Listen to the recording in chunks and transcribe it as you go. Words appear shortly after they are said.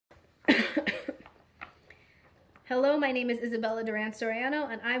Hello, my name is Isabella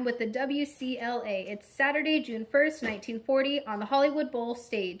Duran-Soriano, and I'm with the WCLA. It's Saturday, June 1st, 1940, on the Hollywood Bowl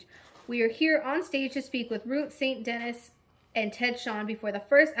stage. We are here on stage to speak with Ruth St, Denis, and Ted Shawn before the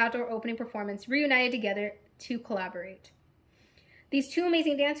first outdoor opening performance reunited together to collaborate. These two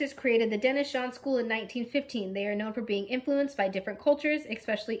amazing dancers created the Denis Shawn School in 1915. They are known for being influenced by different cultures,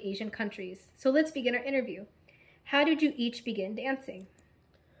 especially Asian countries. So let's begin our interview. How did you each begin dancing?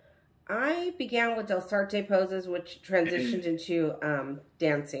 I began with Del Sarte poses, which transitioned into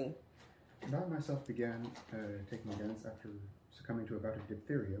dancing. And I myself began taking dance after succumbing to a bout of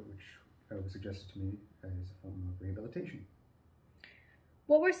diphtheria, which was suggested to me as a form of rehabilitation.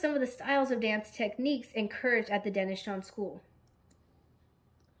 What were some of the styles of dance techniques encouraged at the Denis Shawn School?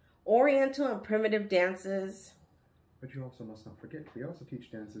 Oriental and primitive dances. But you also must not forget, we also teach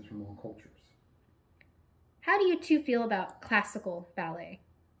dances from all cultures. How do you two feel about classical ballet?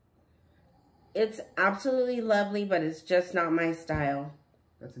 It's absolutely lovely, but it's just not my style.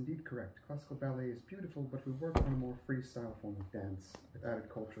 That's indeed correct. Classical ballet is beautiful, but we work on a more freestyle form of dance with added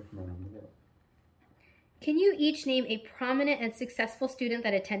culture from around the world. Can you each name a prominent and successful student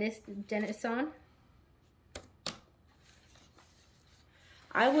that attended Denis Shawn?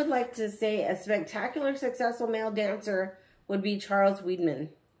 I would like to say a spectacular, successful male dancer would be Charles Wiedemann.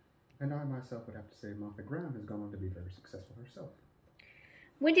 And I myself would have to say Martha Graham has gone on to be very successful herself.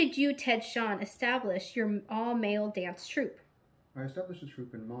 When did you, Ted Shawn, establish your all-male dance troupe? I established the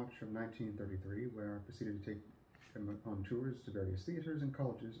troupe in March of 1933, where I proceeded to take them on tours to various theaters and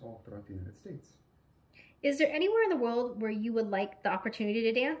colleges all throughout the United States. Is there anywhere in the world where you would like the opportunity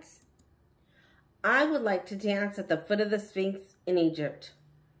to dance? I would like to dance at the foot of the Sphinx in Egypt.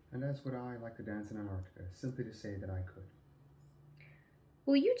 And as would I like to dance in Antarctica, simply to say that I could.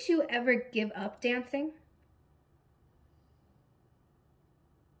 Will you two ever give up dancing?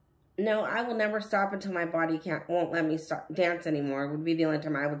 No, I will never stop until my body won't let me dance anymore. It would be the only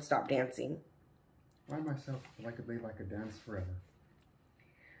time I would stop dancing. I myself like to dance forever.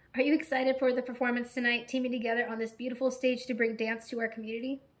 Are you excited for the performance tonight, teaming together on this beautiful stage to bring dance to our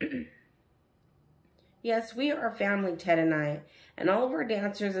community? Yes, we are a family, Ted and I, and all of our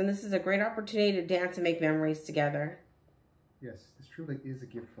dancers, and this is a great opportunity to dance and make memories together. Yes, this truly is a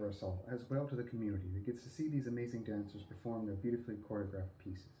gift for us all, as well to the community that gets to see these amazing dancers perform their beautifully choreographed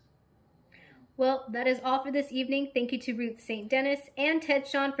pieces. Well, that is all for this evening. Thank you to Ruth St. Denis and Ted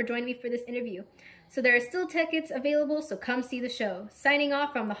Shawn for joining me for this interview. So there are still tickets available, so come see the show. Signing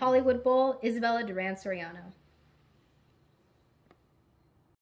off from the Hollywood Bowl, Isabella Duran-Soriano.